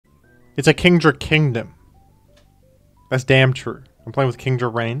It's a Kingdra kingdom. That's damn true. I'm playing with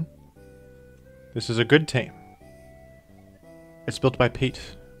Kingdra Rain. This is a good team. It's built by Pete,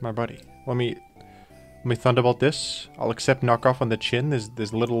 my buddy. Let me Thunderbolt this. I'll accept knockoff on the chin.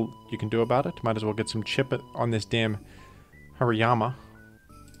 There's little you can do about it. Might as well get some chip on this damn Hariyama.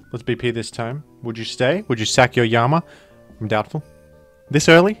 Let's BP this time. Would you stay? Would you sack your Yama? I'm doubtful. This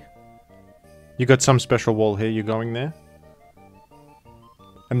early? You got some special wall here. You're going there.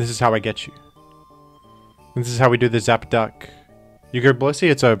 And this is how I get you. This is how we do the Zap Duck. You go Blissey,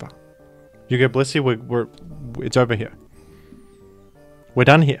 it's over. You go Blissey, it's over here. We're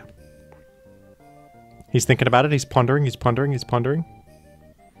done here. He's thinking about it. He's pondering. He's pondering. He's pondering.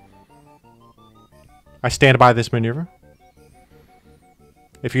 I stand by this maneuver.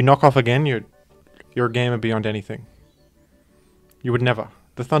 If you knock off again, you're a gamer beyond anything. You would never.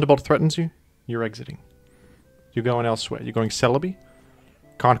 The Thunderbolt threatens you. You're exiting. You're going elsewhere. You're going Celebi.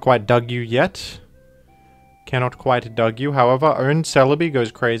 Can't quite dug you yet. Cannot quite dug you. However, own Celebi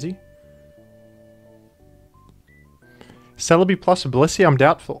goes crazy. Celebi plus Blissey, I'm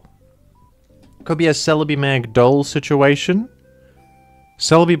doubtful. Could be a Celebi Magdol situation.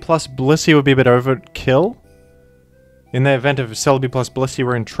 Celebi plus Blissey would be a bit overkill. In the event of Celebi plus Blissey,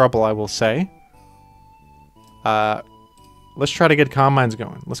 we're in trouble, I will say. Let's try to get Carmines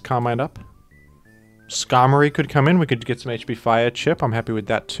going. Let's Carmine up. Skarmory could come in. We could get some HP Fire Chip. I'm happy with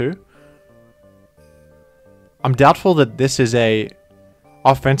that too. I'm doubtful that this is a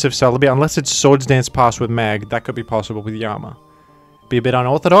offensive Celebi, unless it's Swords Dance Pass with Mag. That could be possible with Yama. Be a bit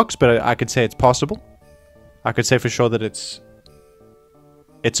unorthodox, but I could say it's possible. I could say for sure that it's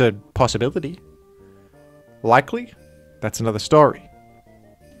a possibility. Likely? That's another story.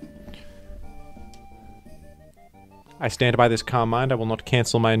 I stand by this Calm Mind. I will not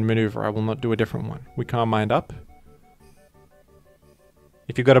cancel my maneuver. I will not do a different one. We Calm Mind up.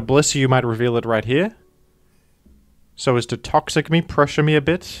 If you've got a Blissey, you might reveal it right here. So as to toxic me, pressure me a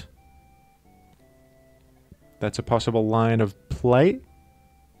bit. That's a possible line of play.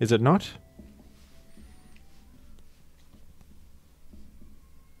 Is it not?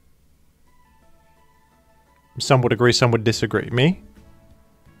 Some would agree, some would disagree. Me?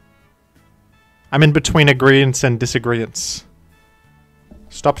 I'm in between agreeance and disagreeance.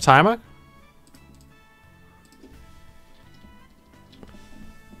 Stop timer?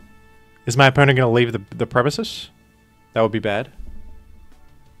 Is my opponent going to leave the premises? That would be bad.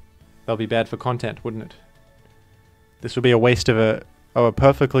 That would be bad for content, wouldn't it? This would be a waste of a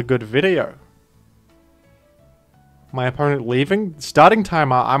perfectly good video. My opponent leaving? Starting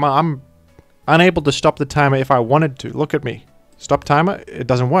timer, I'm unable to stop the timer if I wanted to. Look at me. Stop timer? It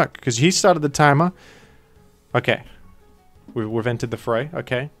doesn't work, because he started the timer. Okay. We've entered the fray.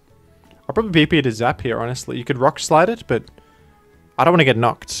 Okay. I'll probably BP to Zap here, honestly. You could Rock Slide it, but I don't want to get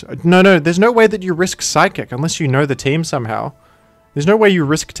knocked. No, there's no way that you risk Psychic, unless you know the team somehow. There's no way you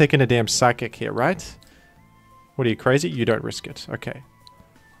risk taking a damn Psychic here, right? What are you, crazy? You don't risk it. Okay.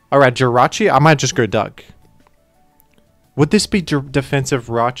 Alright, Jirachi. I might just go Doug. Would this be defensive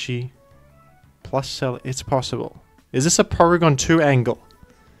Rachi plus Cell? It's possible. Is this a Porygon 2 angle?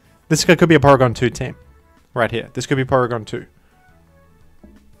 This could be a Porygon 2 team. Right here. This could be Porygon 2.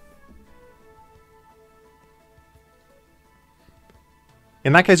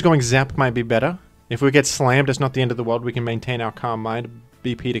 In that case, going Zap might be better. If we get slammed, it's not the end of the world. We can maintain our calm mind.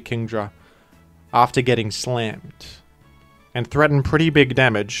 BP to Kingdra after getting slammed. And threaten pretty big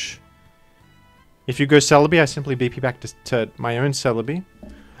damage. If you go Celebi, I simply BP back to my own Celebi.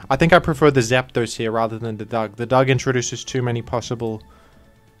 I think I prefer the Zapdos here rather than the Doug. The Doug introduces too many possible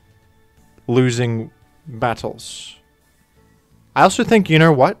losing battles. I also think, you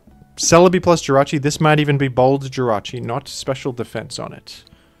know what? Celebi plus Jirachi, this might even be bold Jirachi, not special defense on it.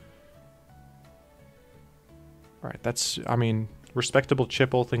 Alright, that's, I mean, respectable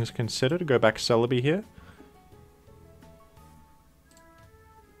chip, all things considered. Go back Celebi here.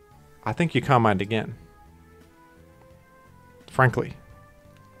 I think you can't mind again. Frankly.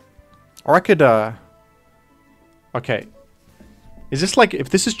 Or I could, okay. Is this like, if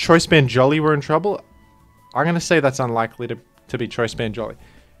this is Choice Band Jolly, we're in trouble? I'm going to say that's unlikely to be Choice Band Jolly.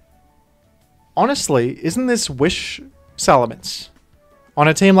 Honestly, isn't this Wish Salamence? On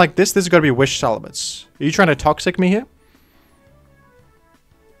a team like this has got to be Wish Salamence. Are you trying to Toxic me here?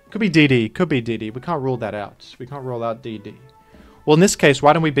 Could be DD. Could be DD. We can't rule that out. We can't rule out DD. Well, in this case,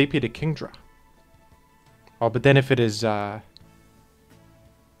 why don't we BP to Kingdra? Oh, but then if it is, if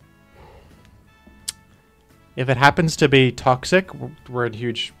it happens to be Toxic, we're in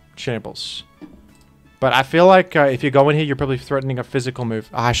huge shambles. But I feel like if you go in here, you're probably threatening a physical move.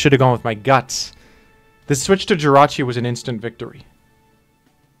 Oh, I should have gone with my guts. The switch to Jirachi was an instant victory.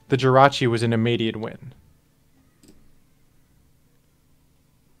 the Jirachi was an immediate win.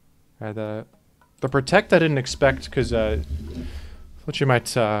 The Protect I didn't expect because I thought you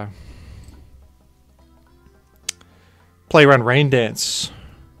might play around Rain Dance.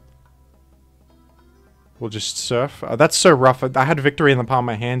 We'll just surf. That's so rough. I had victory in the palm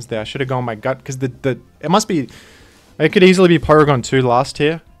of my hands there. I should have gone my gut because it must be. It could easily be Porygon 2 last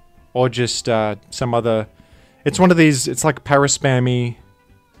here, or just some other. It's one of these. It's like Paraspammy.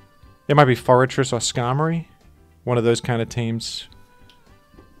 It might be Forretress or Skarmory, one of those kind of teams.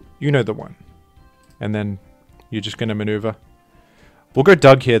 You know the one, and then you're just gonna maneuver. We'll go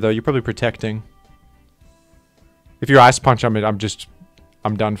Doug here though. You're probably protecting. If you're Ice Punch, I'm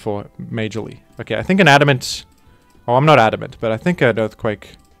done for majorly. Okay, I think an Adamant. Oh, I'm not Adamant, but I think an Earthquake.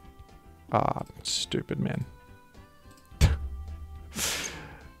 Ah, stupid man.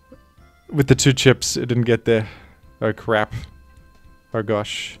 With the 2 chips, it didn't get there. Oh crap. Oh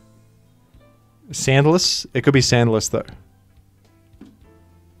gosh. Sandless? It could be Sandless though.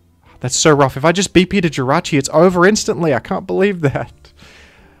 That's so rough. If I just BP to Jirachi, it's over instantly. I can't believe that.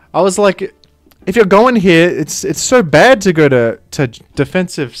 I was like, if you're going here, it's so bad to go to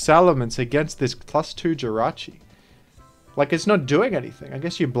defensive Salamence against this +2 Jirachi. Like, it's not doing anything. I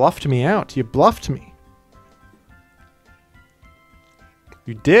guess you bluffed me out. You bluffed me.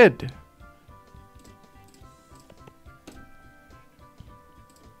 You did.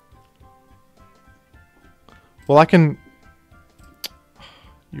 Well, I can...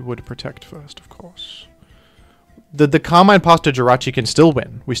 You would protect first, of course. The Carmine pass to Jirachi can still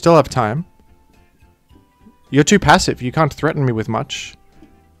win. We still have time. You're too passive. You can't threaten me with much.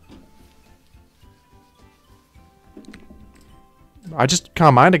 I just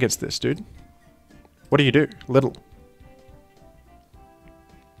can't mind against this, dude. What do you do? Little.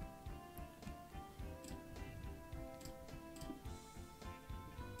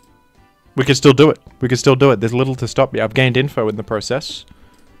 We can still do it. We can still do it. There's little to stop me. I've gained info in the process.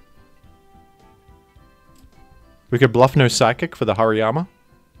 We could bluff no Psychic for the Hariyama.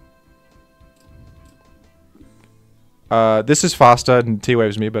 This is faster and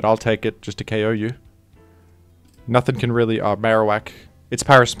T-Waves me, but I'll take it just to KO you. Nothing can really... Marowak. It's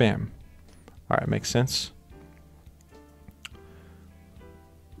Paraspam. Alright, makes sense.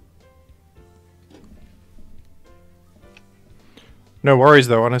 No worries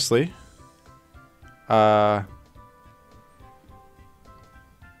though, honestly.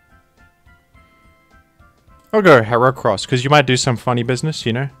 I'll go Heracross, because you might do some funny business,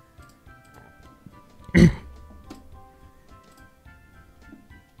 you know?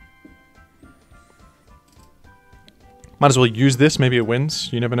 Might as well use this, maybe it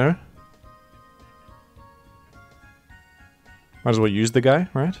wins, you never know. Might as well use the guy,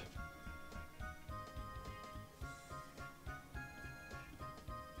 right?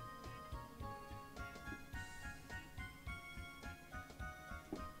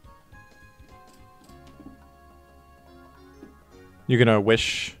 You're gonna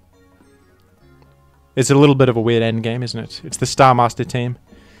wish. It's a little bit of a weird end game, isn't it? It's the Star Master team.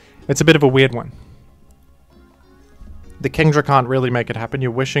 It's a bit of a weird one. The Kingdra can't really make it happen.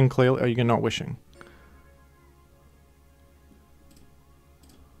 You're wishing clearly, or you're not wishing.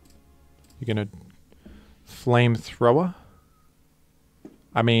 You're gonna Flamethrower.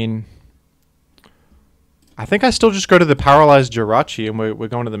 I mean, I think I still just go to the paralyzed Jirachi and we're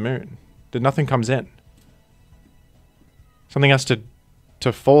going to the moon. Nothing comes in. Something has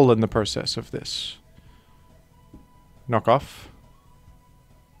to fall in the process of this. Knock off.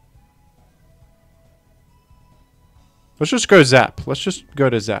 Let's just go Zap. Let's just go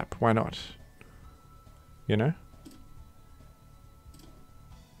to Zap. Why not? You know?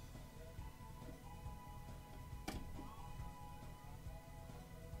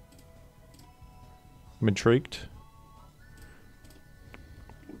 I'm intrigued.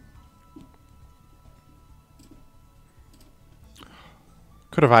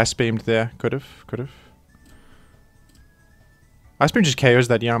 Could have Ice Beamed there. Could have. Ice Beam just KOs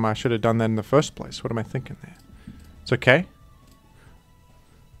that Yama. I should have done that in the first place. What am I thinking there? It's okay.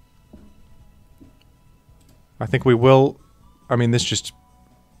 I think we will... I mean, this just...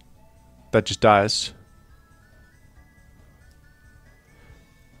 That just dies.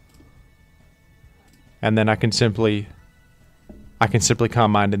 And then I can simply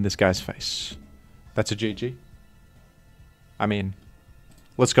Calm Mind in this guy's face. That's a GG. I mean...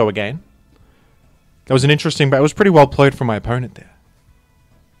 Let's go again. That was an interesting, but it was pretty well played from my opponent there.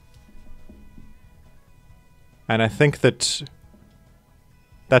 And I think that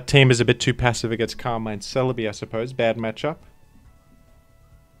that team is a bit too passive against Carmine Celebi, I suppose. Bad matchup.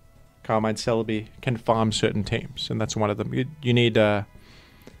 Carmine Celebi can farm certain teams, and that's one of them. You need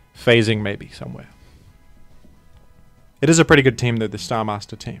phasing maybe somewhere. It is a pretty good team though, the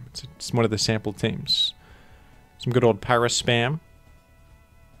Starmaster team. It's one of the sample teams. Some good old para spam.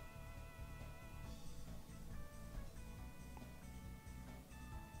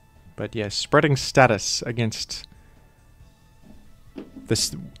 But yes, spreading status against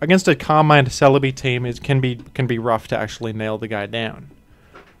this against a Carmine Celebi team can be rough to actually nail the guy down.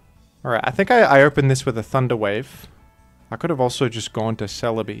 Alright, I think I opened this with a Thunder Wave. I could have also just gone to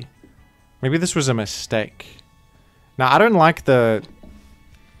Celebi. Maybe this was a mistake. Now I don't like the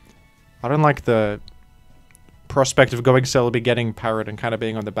prospect of going Celebi, getting Parrot, and kind of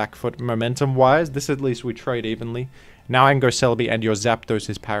being on the back foot momentum wise. This at least we trade evenly. Now I can go Celebi and your Zapdos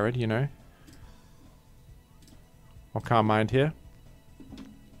is Parrot, you know. I'll Calm Mind here.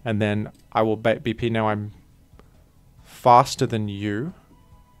 And then I will BP now I'm faster than you.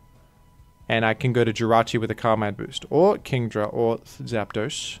 And I can go to Jirachi with a Calm Mind boost. Or Kingdra or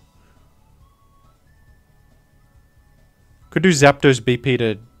Zapdos. Could do Zapdos BP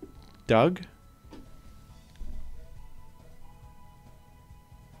to Doug.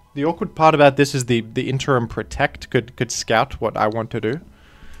 The awkward part about this is the interim Protect could scout what I want to do.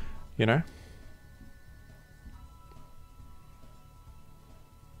 You know?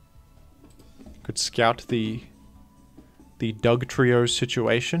 Could scout the Doug trio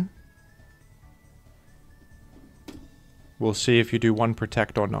situation. We'll see if you do one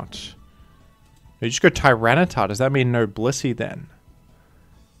Protect or not. You just go Tyranitar. Does that mean no Blissey then?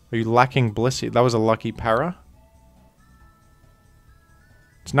 Are you lacking Blissey? That was a lucky para.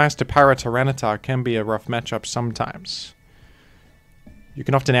 It's nice to para Tyranitar. Can be a rough matchup sometimes. You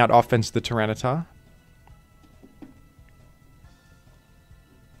can often out-offense the Tyranitar.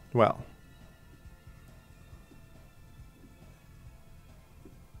 Well.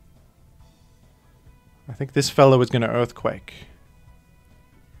 I think this fellow is going to Earthquake.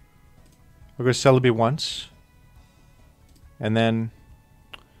 I'll go Celebi once. And then...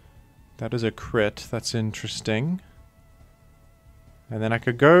 that is a crit. That's interesting. And then I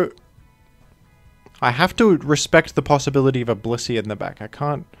could go... I have to respect the possibility of a Blissey in the back. I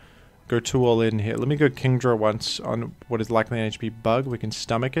can't go too all in here. Let me go Kingdra once on what is likely an HP Bug. We can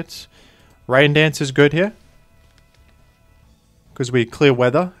stomach it. Rain Dance is good here. Because we clear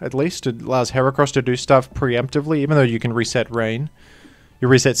weather, at least. It allows Heracross to do stuff preemptively, even though you can reset rain. You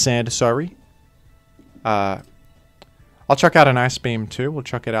reset sand, sorry. I'll chuck out an Ice Beam too. We'll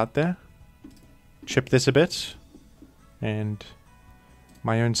chuck it out there. Chip this a bit. And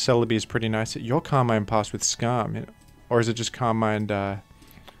my own Celebi is pretty nice. Your Carmine passed with Skarm. Or is it just Carmine? Oh,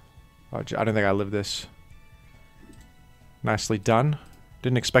 I don't think I live this. Nicely done.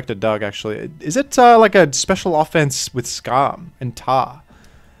 Didn't expect a Doug, actually. Is it like a special offense with Skarm and Tar?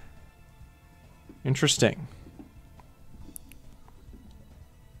 Interesting.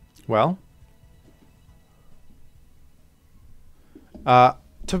 Well.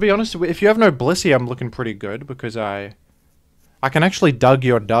 To be honest, if you have no Blissey, I'm looking pretty good because I can actually Doug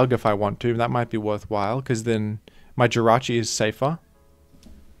your Doug if I want to. That might be worthwhile because then my Jirachi is safer.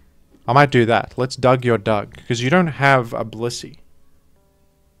 I might do that. Let's Doug your Doug because you don't have a Blissey.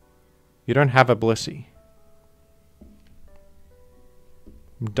 You don't have a Blissey.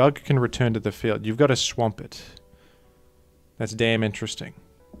 Doug can return to the field. You've got to swamp it. That's damn interesting.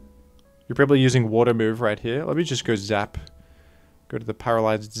 You're probably using Water Move right here. Let me just go Zap. Go to the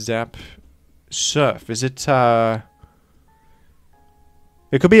Paralyzed Zap. Surf. Is it, it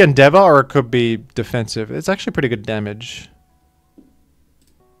could be Endeavor or it could be defensive. It's actually pretty good damage.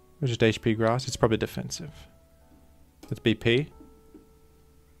 Or just HP Grass. It's probably defensive. Let's BP.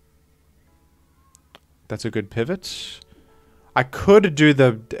 That's a good pivot. I could do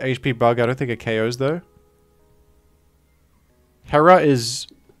the HP Bug. I don't think it KOs though. Hera is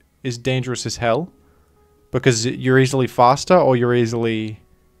dangerous as hell. Because you're easily faster or you're easily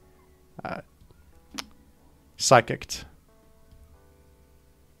psychicked.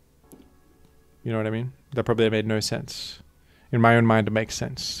 You know what I mean? That probably made no sense. In my own mind it makes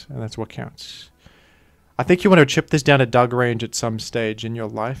sense. And that's what counts. I think you want to chip this down to Doug range at some stage in your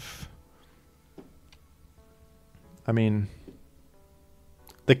life. I mean...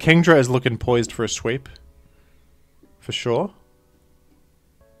 the Kingdra is looking poised for a sweep. For sure.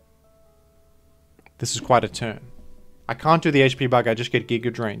 This is quite a turn. I can't do the HP Bug, I just get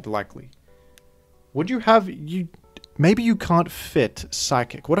Giga Drained, likely. Would you have... maybe you can't fit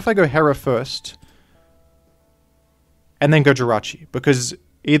Psychic. What if I go Hera first? And then go Jirachi? Because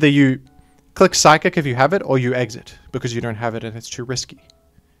either you click Psychic if you have it, or you exit. Because you don't have it and it's too risky.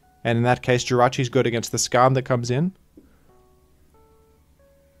 And in that case, Jirachi's good against the Skarm that comes in.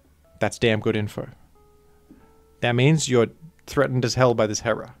 That's damn good info. That means you're threatened as hell by this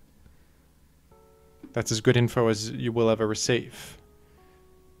Hera. That's as good info as you will ever receive.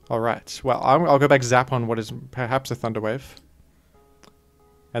 Alright, well, I'll go back zap on what is perhaps a Thunder Wave.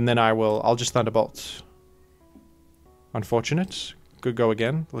 And then I'll just Thunderbolt. Unfortunate. Good go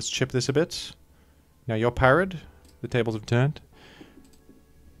again. Let's chip this a bit. Now you're parried. The tables have turned.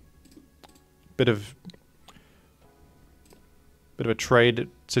 Bit of a trade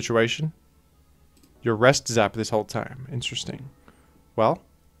situation. Your rest zap this whole time. Interesting. Well,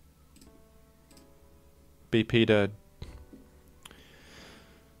 BP to...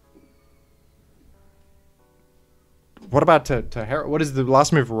 What about to what is the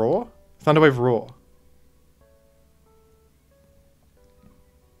last move? Roar? Thunderwave Roar.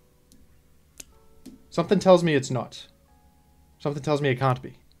 Something tells me it's not. Something tells me it can't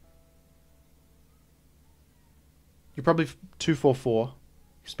be. You're probably 244.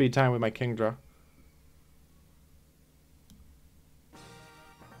 Speed time with my Kingdra.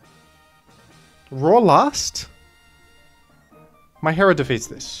 Roar last? My Hera defeats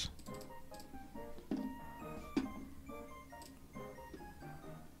this.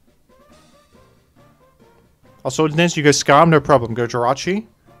 I'll Sword Dance, you go Skarm, no problem. Go Jirachi.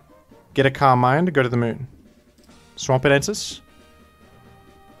 Get a Calm Mind, go to the moon. Swamp Dances.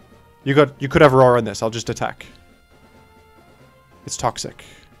 You could have Roar in this, I'll just attack. It's toxic.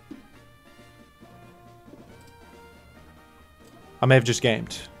 I may have just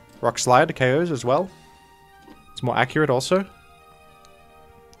gamed. Rock Slide KOs as well. It's more accurate also.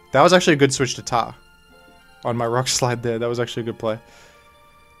 That was actually a good switch to Tar. On my Rock Slide there, that was actually a good play.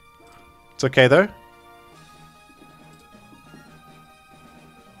 It's okay though.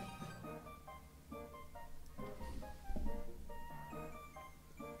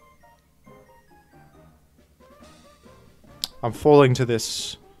 I'm falling to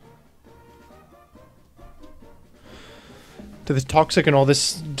this toxic and all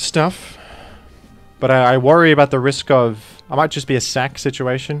this stuff, but I worry about the risk of, I might just be a sack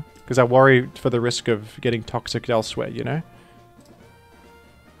situation, because I worry for the risk of getting toxic elsewhere, you know?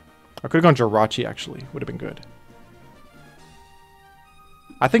 I could have gone Jirachi actually, would have been good.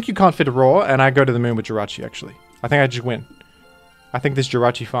 I think you can't fit a Roar, and I go to the moon with Jirachi actually. I think I just win. I think this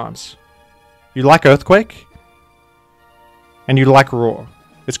Jirachi farms. You like Earthquake? And you like Roar.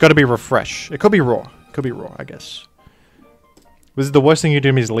 It's got to be Refresh. It could be Roar. It could be Roar, I guess. This is the worst thing you do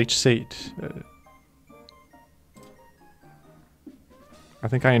to me is Leech Seed. I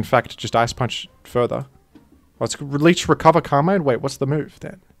think I, in fact, just Ice Punch further. Oh, it's Leech Recover Carmine? Wait, what's the move,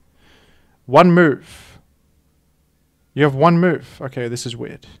 then? One move. You have one move. Okay, this is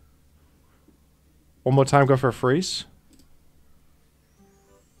weird. One more time, go for a freeze.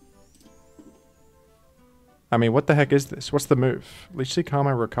 I mean, what the heck is this? What's the move? Leech Seed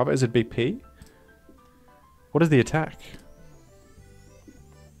Carmine Recover? Is it BP? What is the attack?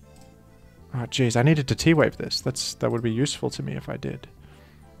 Oh, jeez, I needed to T-Wave this. That would be useful to me if I did.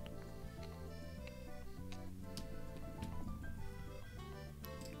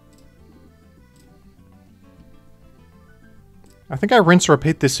 I think I rinse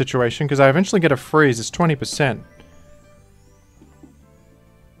repeat this situation because I eventually get a freeze. It's 20%.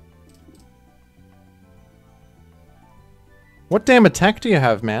 What damn attack do you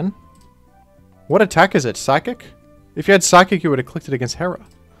have, man? What attack is it? Psychic? If you had Psychic, you would have clicked it against Hera.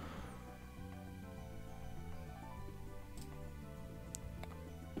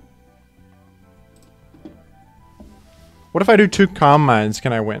 What if I do 2 Calm Minds?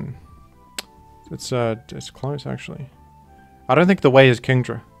 Can I win? It's close, actually. I don't think the way is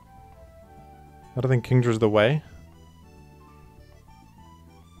Kingdra. I don't think Kingdra's the way.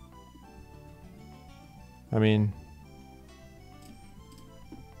 I mean...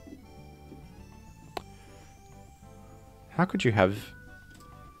 How could you have...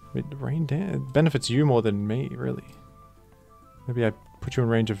 Rain dance? It benefits you more than me, really. Maybe I put you in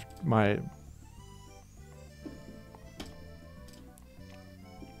range of my...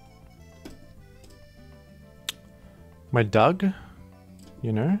 My Doug?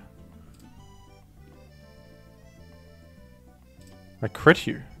 You know? I crit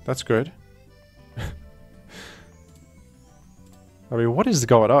you. That's good. I mean, what is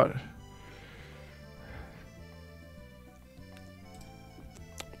going on?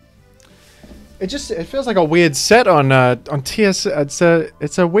 It feels like a weird set on TS. It's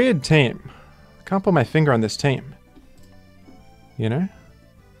a weird team. I can't put my finger on this team. You know?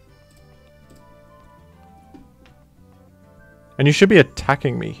 And you should be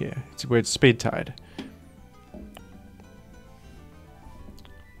attacking me here. It's weird speed tide.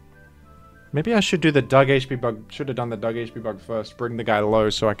 Maybe I should do the Doug HP bug. Should have done the Doug HP bug first. Bring the guy low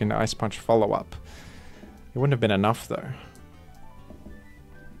so I can Ice Punch follow up. It wouldn't have been enough though.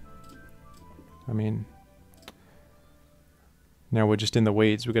 I mean, now we're just in the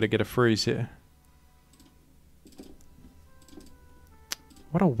weeds. We've got to get a freeze here.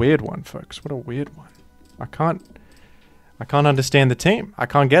 What a weird one, folks. What a weird one. I can't understand the team. I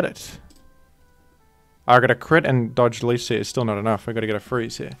can't get it. I got a crit and dodge leech here. It's still not enough. I got to get a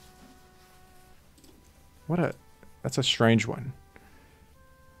freeze here. That's a strange one.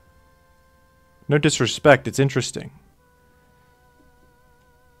 No disrespect. It's interesting.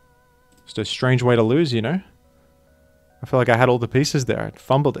 Just a strange way to lose, you know? I feel like I had all the pieces there. I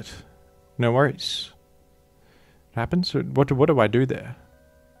fumbled it. No worries. It happens? What do I do there?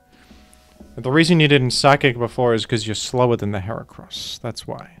 The reason you didn't Psychic before is because you're slower than the Heracross. That's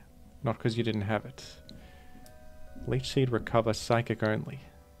why. Not because you didn't have it. Leech Seed recover Psychic only.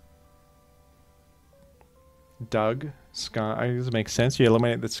 Doug. Scar. Does it make sense? You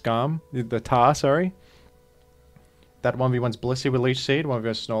eliminate the Tar, sorry. That 1v1's Blissey with Leech Seed,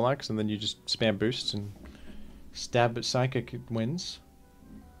 1v1 Snorlax, and then you just spam boosts and stab at Psychic wins.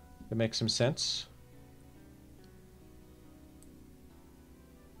 That makes some sense.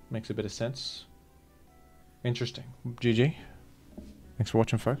 Makes a bit of sense. Interesting. GG. Thanks for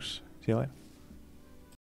watching, folks. See you later.